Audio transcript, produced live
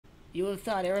You would have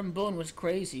thought Aaron Boone was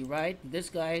crazy, right? This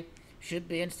guy should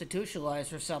be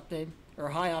institutionalized or something, or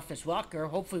high off his rocker.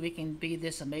 Hopefully, we can be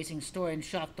this amazing story and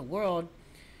shock the world.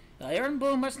 Aaron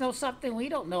Boone must know something we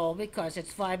don't know because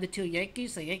it's 5-2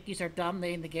 Yankees. The Yankees are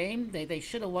dominating the game. They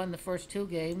should have won the first two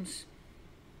games.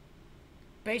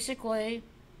 Basically,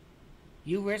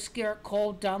 you risk Garrett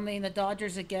Cole dominating the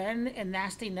Dodgers again and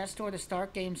nasty Nestor to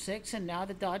start Game 6, and now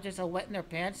the Dodgers are wetting their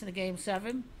pants in the Game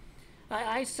 7.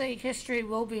 I say history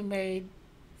will be made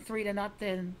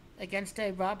 3-0 against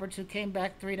Dave Roberts, who came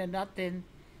back 3-0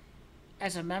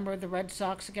 as a member of the Red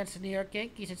Sox against the New York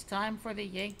Yankees. It's time for the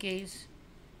Yankees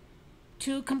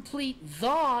to complete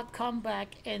the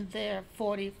comeback in their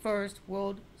 41st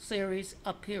World Series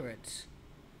appearance.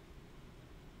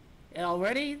 And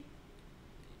already,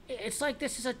 it's like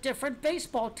this is a different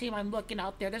baseball team I'm looking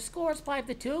out there. The score is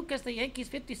 5-2 because the Yankees'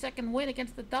 52nd win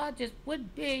against the Dodgers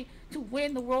would be to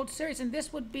win the World Series, and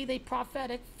this would be the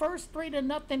prophetic first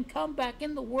 3-0 comeback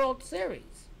in the World Series.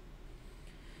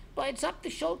 But it's up to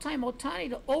Showtime Ohtani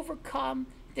to overcome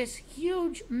this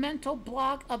huge mental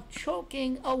block of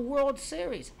choking a World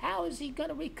Series. How is he going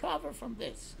to recover from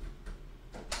this?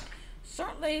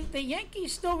 Certainly, the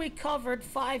Yankees still recovered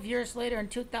 5 years later in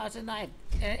 2009.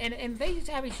 And they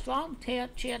have a strong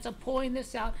chance of pulling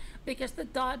this out because the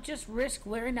Dodgers risk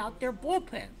wearing out their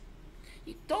bullpen.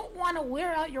 You don't want to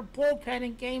wear out your bullpen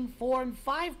in Game 4 and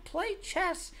 5. Play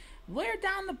chess. Wear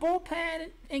down the bullpen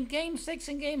in Game 6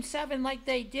 and Game 7 like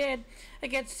they did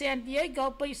against San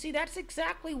Diego. But you see, that's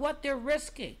exactly what they're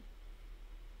risking.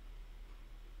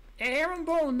 And Aaron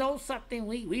Boone knows something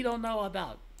we don't know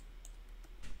about.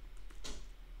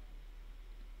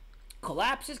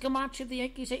 Collapses Camacho the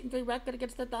Yankees' 8-3 record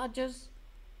against the Dodgers.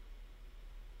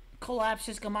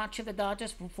 Collapses Camacho the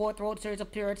Dodgers for fourth World Series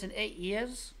appearance in 8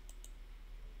 years.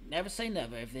 Never say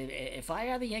never. If I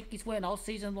had the Yankees win all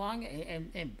season long,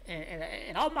 and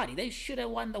almighty, they should have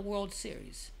won the World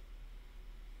Series.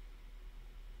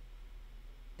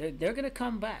 They're gonna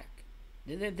come back.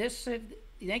 This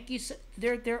Yankees,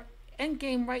 their end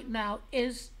game right now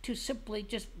is to simply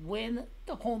just win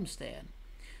the homestand.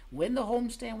 Win the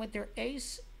homestand with their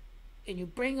ace, and you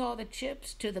bring all the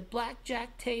chips to the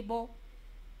blackjack table,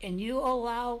 and you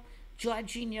allow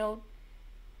Jorginho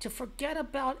to forget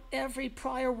about every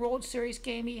prior World Series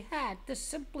game he had, to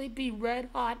simply be red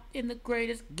hot in the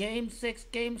greatest Game 6,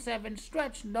 Game 7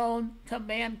 stretch known to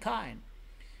mankind.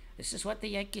 This is what the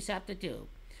Yankees have to do.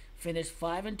 Finish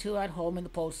 5-2 at home in the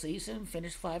postseason.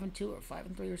 Finish 5-2 or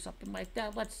 5-3 or something like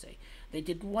that. Let's see. They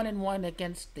did 1-1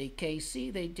 against the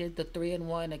KC. They did the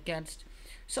 3-1 against.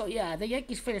 So yeah, the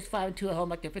Yankees finished 5-2 at home,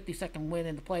 like their 52nd win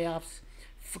in the playoffs.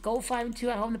 Go 5-2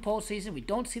 at home in the postseason. We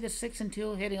don't see the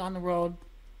 6-2 hitting on the road.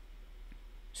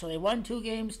 So they won 2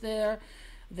 games there.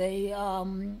 They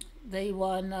won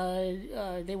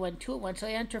 2-1. So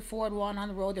they enter 4-1 on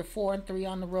the road. They're 4-3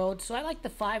 on the road. So I like the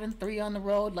 5-3 on the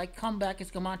road. Like comeback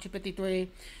is Camacho 53,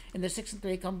 and the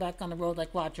 6-3 comeback on the road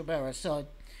like Roger Berra. So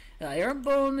Aaron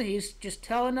Boone, he's just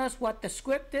telling us what the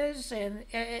script is, and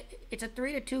it's a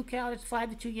 3-2 count. It's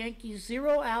 5-2 Yankees,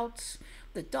 0 outs.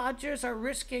 The Dodgers are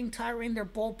risking tiring their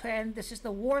bullpen. This is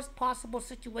the worst possible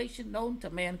situation known to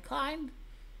mankind.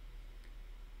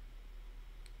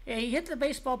 Yeah, he hit the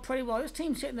baseball pretty well. This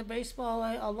team's hitting the baseball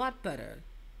a lot better.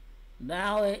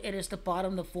 Now it is the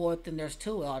bottom of the fourth, and there's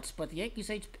 2 outs. But the Yankees'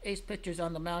 ace pitcher's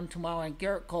on the mound tomorrow, and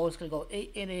Garrett Cole is going to go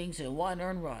 8 innings and 1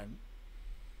 earned run.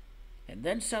 And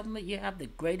then suddenly you have the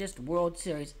greatest World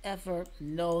Series ever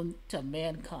known to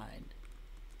mankind.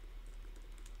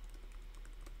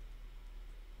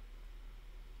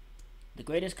 The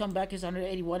greatest comeback is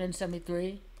 181 and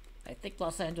 73. I think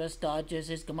Los Angeles Dodgers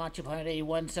is Camacho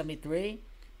 181 73.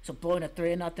 So blowing a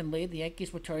 3-0 lead, the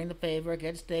Yankees returning the favor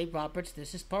against Dave Roberts.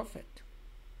 This is perfect.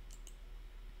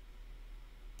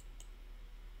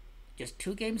 Just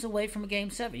 2 games away from a Game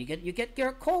 7. You get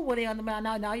Garrett Cole winning on the mound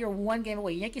now. Now you're 1 game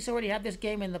away. Yankees already have this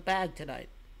game in the bag tonight.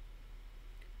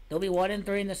 They'll be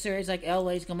 1-3 in the series like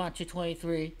LA's Camacho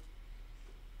 23.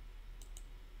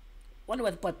 Wonder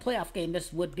what playoff game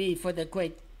this would be for the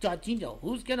great Jorginho.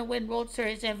 Who's going to win World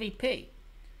Series MVP?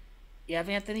 You have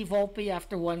Anthony Volpe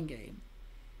after 1 game.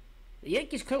 The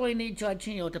Yankees clearly need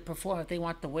Jorginho to perform if they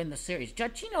want to win the series.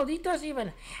 Jorginho, he doesn't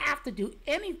even have to do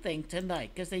anything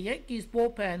tonight because the Yankees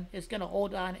bullpen is going to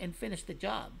hold on and finish the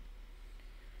job.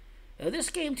 This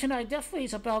game tonight definitely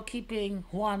is about keeping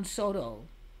Juan Soto.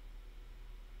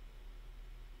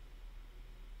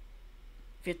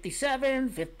 57,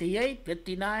 58,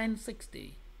 59,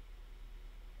 60.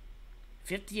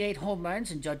 58 home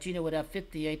runs, and Jorginho would have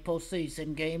 58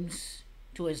 postseason games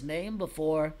to his name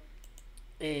before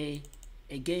a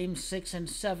Game 6 and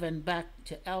 7 back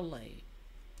to LA.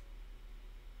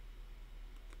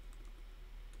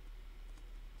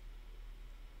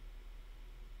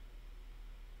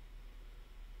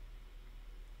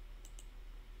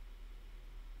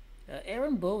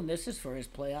 Aaron Boone, this is for his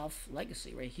playoff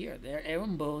legacy right here. There,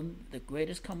 Aaron Boone, the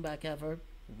greatest comeback ever,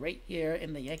 right here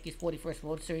in the Yankees' 41st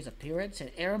World Series appearance, and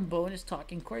Aaron Boone is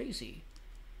talking crazy.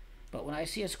 But when I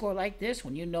see a score like this,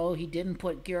 when you know he didn't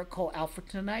put Garrett Cole out for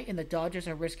tonight and the Dodgers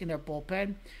are risking their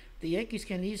bullpen, the Yankees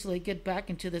can easily get back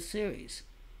into the series.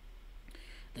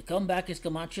 The comeback is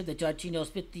Camacho, the Judgino's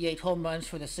 58 home runs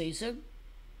for the season.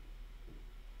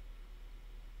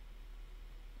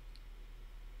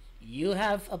 You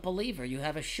have a believer. You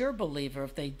have a sure believer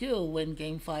if they do win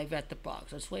Game 5 at the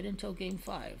Bronx. Let's wait until Game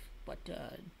 5. But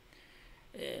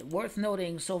worth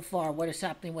noting so far what is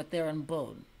happening with Aaron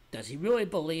Boone. Does he really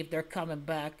believe they're coming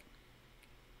back?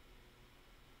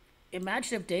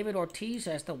 Imagine if David Ortiz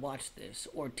has to watch this.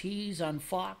 Ortiz on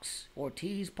Fox.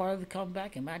 Ortiz part of the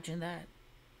comeback. Imagine that.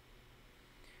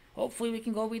 Hopefully we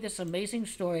can go read this amazing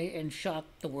story and shock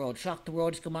the world. Shock the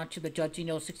world is Camacho the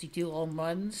Judgino 62 home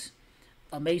runs.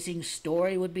 Amazing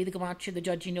story would be the Camacho the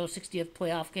Judgino 60th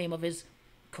playoff game of his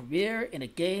career in a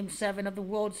Game 7 of the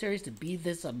World Series. To be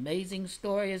this amazing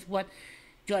story is what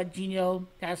Judgino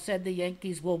has said the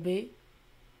Yankees will be.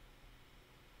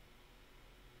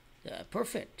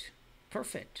 Perfect.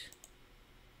 Perfect.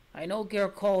 I know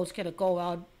Garrett Cole is going to go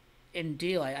out and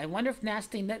deal. I wonder if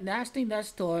Nasty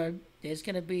Nestor is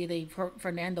going to be the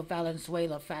Fernando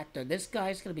Valenzuela factor. This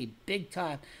guy's going to be big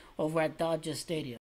time over at Dodger Stadium.